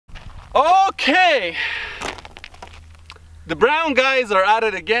Okay. The brown guys are at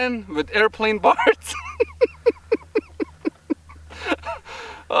it again with airplane parts.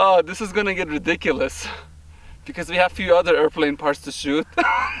 Oh, this is gonna get ridiculous because we have a few other airplane parts to shoot.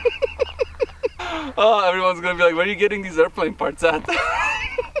 Oh, everyone's gonna be like, where are you getting these airplane parts at?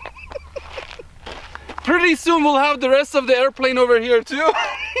 Pretty soon we'll have the rest of the airplane over here too.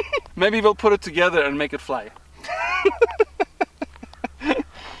 Maybe we'll put it together and make it fly.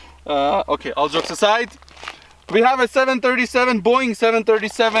 Okay, all jokes aside, we have a 737, Boeing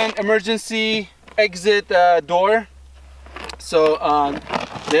 737 emergency exit door. So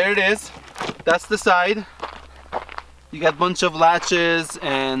there it is. That's the side. You got a bunch of latches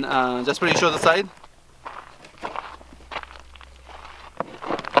and just pretty sure the side.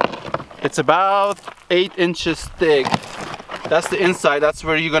 It's about 8 inches thick. That's the inside. That's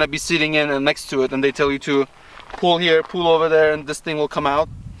where you're gonna be sitting in and next to it, and they tell you to pull here, pull over there, and this thing will come out.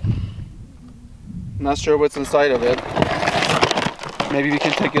 Not sure what's inside of it. Maybe we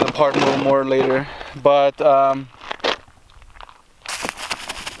can take it apart a little more later. But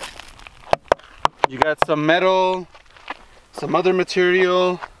you got some metal, some other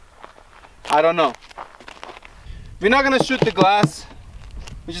material. I don't know. We're not gonna shoot the glass.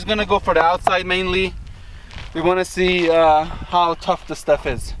 We're just gonna go for the outside mainly. We want to see how tough the stuff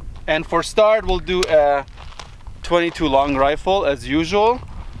is. And for start, we'll do a 22 long rifle as usual.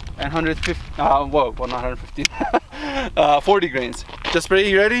 And 150, whoa, well, not 150, 40 grains. Just ready?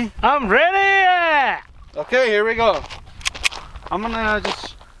 You ready? I'm ready! Okay, here we go. I'm gonna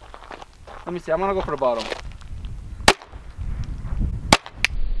just, let me see, I'm gonna go for the bottom.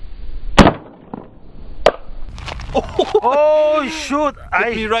 Oh shoot!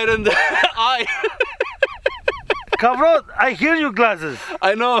 Hit me right in the eye. Cabrón, I hear you glasses.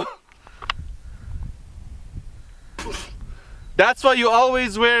 I know. That's why you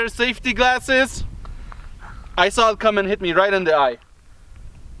always wear safety glasses. I saw it come and hit me right in the eye.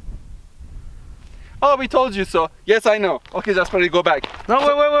 Oh, we told you so. Yes, I know. Okay, just probably go back. No,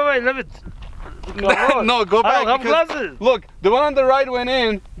 wait, let it. No, go back. I don't have glasses. Look, the one on the right went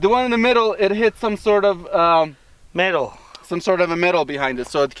in. The one in the middle, it hit some sort of metal. Some sort of a metal behind it,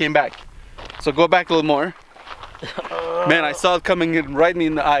 so it came back. So go back a little more. Man, I saw it coming in right me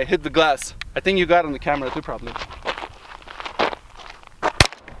in the eye. Hit the glass. I think you got it on the camera too, probably.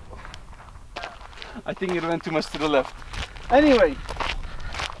 I think it went too much to the left. Anyway.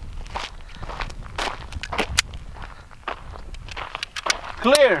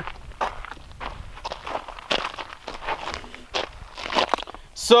 Clear.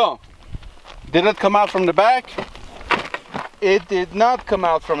 So, did it come out from the back? It did not come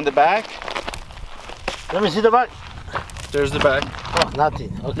out from the back. Let me see the back. There's the back. Oh,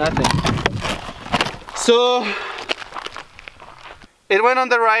 nothing. Okay. Nothing. So, it went on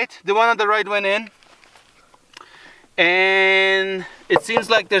the right. The one on the right went in. And it seems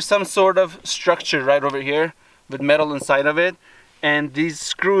like there's some sort of structure right over here with metal inside of it. And these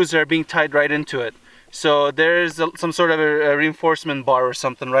screws are being tied right into it. So there's some sort of a reinforcement bar or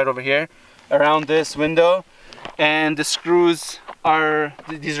something right over here around this window. And the screws are,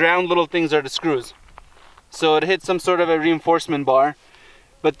 these round little things are the screws. So it hit some sort of a reinforcement bar.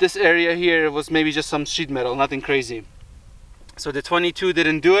 But this area here was maybe just some sheet metal, nothing crazy. So the 22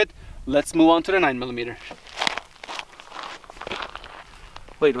 didn't do it. Let's move on to the 9mm.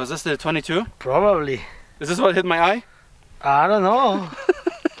 Wait, was this the 22? Probably. Is this what hit my eye? I don't know.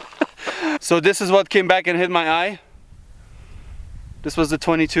 So this is what came back and hit my eye. This was the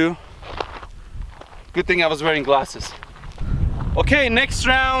 22. Good thing I was wearing glasses. Okay, next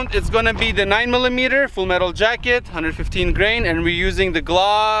round it's gonna be the 9mm full metal jacket, 115 grain, and we're using the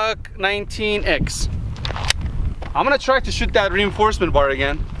Glock 19X. I'm gonna try to shoot that reinforcement bar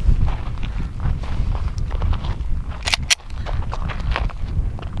again.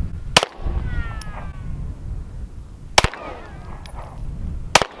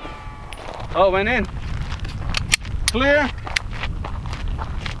 Oh, went in. Clear.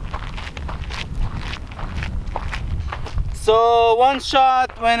 So one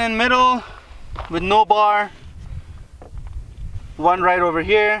shot went in middle with no bar. One right over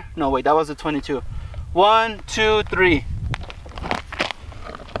here. No, wait, that was a 22. 1, 2, 3.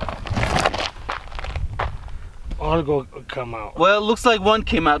 All go come out. Well, it looks like one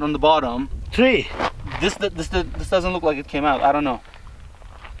came out on the bottom. 3. This doesn't look like it came out. I don't know.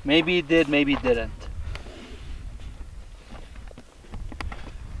 Maybe it did, maybe it didn't.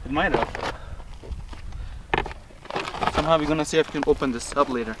 It might have. Somehow we're gonna see if we can open this up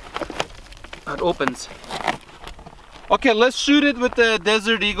later. It opens. Okay, let's shoot it with the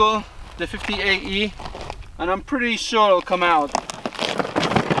Desert Eagle, the 50 AE, and I'm pretty sure it'll come out.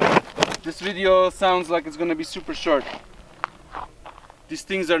 This video sounds like it's gonna be super short. These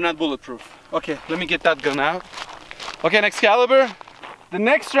things are not bulletproof. Okay, let me get that gun out. Okay, next caliber. The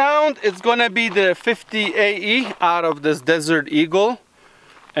next round is gonna be the 50 AE out of this Desert Eagle.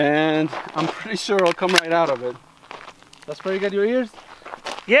 And I'm pretty sure I'll come right out of it. That's pretty good, your ears?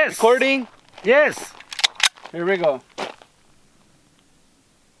 Yes. Recording? Yes. Here we go.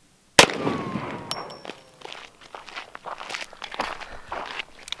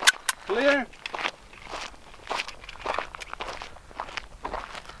 Clear?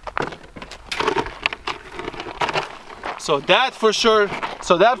 So that for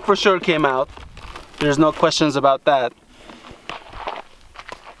sure came out. There's no questions about that.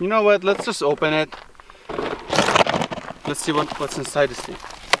 You know what? Let's just open it. Let's see what's inside this thing.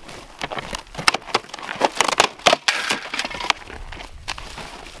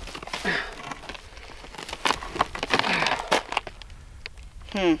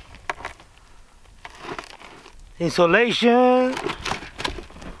 Insulation,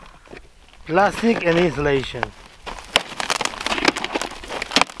 plastic and insulation.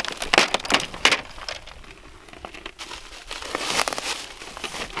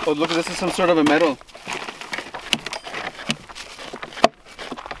 Oh, look, this is some sort of a metal.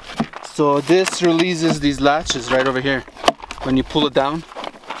 So this releases these latches right over here when you pull it down.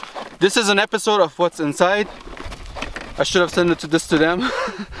 This is an episode of what's inside. I should have sent this to them.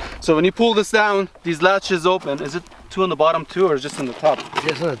 So when you pull this down, these latches open. Is it two on the bottom too, or just on the top?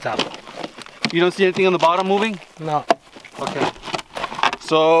 Just on the top. You don't see anything on the bottom moving? No. Okay.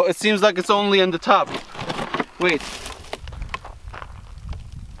 So it seems like it's only on the top. Wait.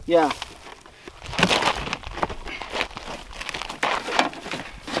 Yeah.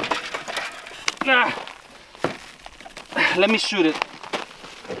 Let me shoot it.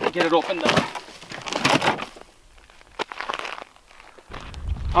 Get it opened up.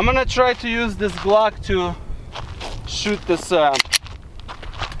 I'm gonna try to use this Glock to shoot this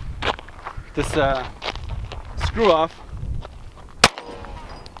screw off.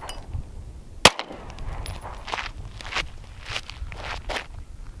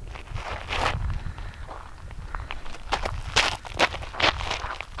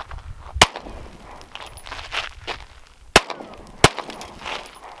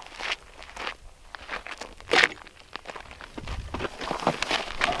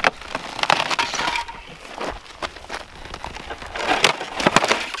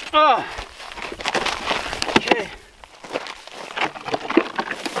 Okay,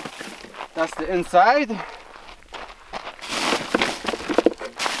 that's the inside.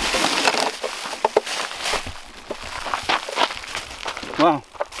 Wow,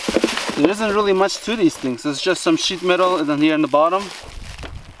 there isn't really much to these things. It's just some sheet metal and then here in the bottom,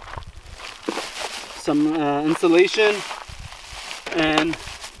 some insulation and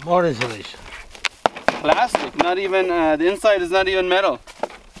more insulation. Plastic. Not even the inside is not even metal.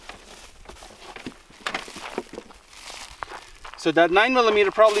 So that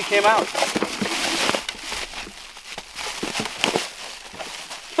 9mm probably came out.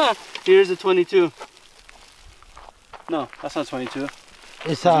 Huh. Here's a 22. No, that's not 22.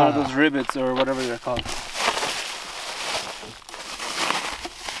 It's one of those rivets or whatever they're called.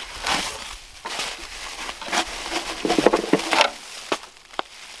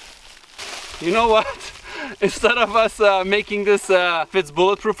 You know what? Instead of us making this if it's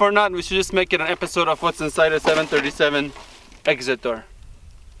bulletproof or not, we should just make it an episode of what's inside a 737 exit door.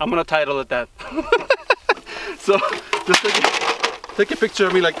 I'm gonna title it that. So just take a picture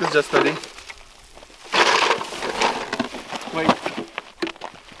of me like this, just buddy. Wait.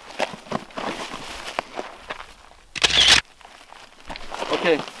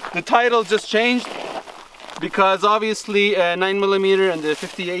 Okay, the title just changed because obviously 9mm and the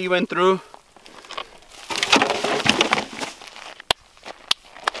 50 AE went through.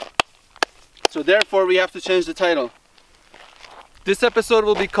 So therefore we have to change the title. This episode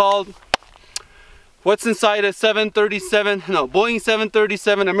will be called What's Inside a Boeing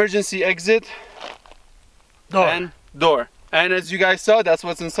 737 Emergency Exit door. And Door. And as you guys saw, that's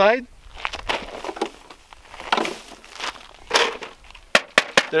what's inside.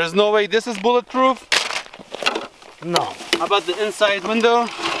 There's no way this is bulletproof. No. How about the inside window?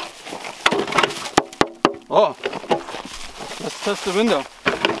 Oh, let's test the window.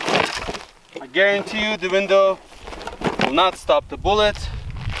 I guarantee you the window will not stop the bullet.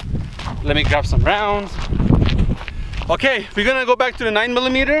 Let me grab some rounds. Okay, we're gonna go back to the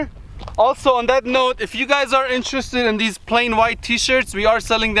 9mm. Also on that note, if you guys are interested in these plain white t-shirts, we are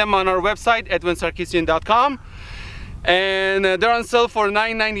selling them on our website, edwinsarkisian.com. And they're on sale for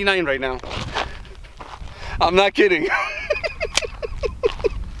 $9.99 right now. I'm not kidding.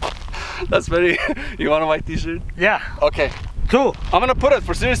 That's very. You want a white t-shirt? Yeah. Okay. 2. I'm gonna put it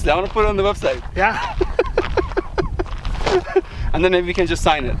seriously. I'm gonna put it on the website. Yeah. And then maybe we can just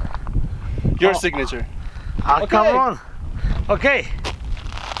sign it. Your Oh. signature. Ah, Okay. come on. Okay.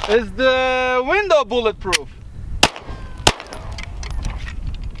 Is the window bulletproof?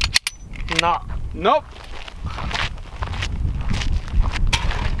 No. Nope.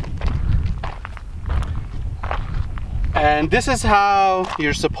 And this is how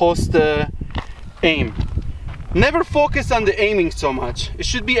you're supposed to aim. Never focus on the aiming so much. It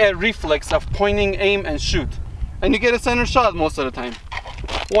should be a reflex of pointing, aim, and shoot. And you get a center shot most of the time.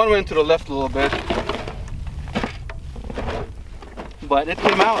 One went to the left a little bit. But it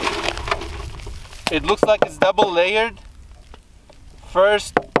came out. It looks like it's double layered.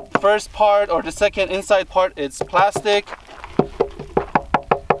 First part, or the second inside part, it's plastic.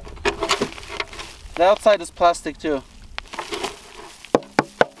 The outside is plastic too.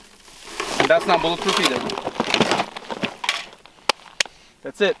 And that's not bulletproof either.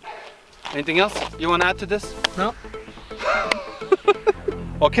 That's it. Anything else you want to add to this? No.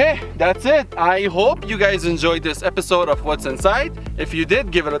 Okay, that's it. I hope you guys enjoyed this episode of What's Inside. If you did,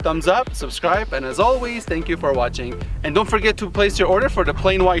 give it a thumbs up, subscribe, and as always, thank you for watching. And don't forget to place your order for the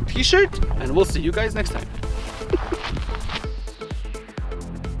plain white t-shirt, and we'll see you guys next time.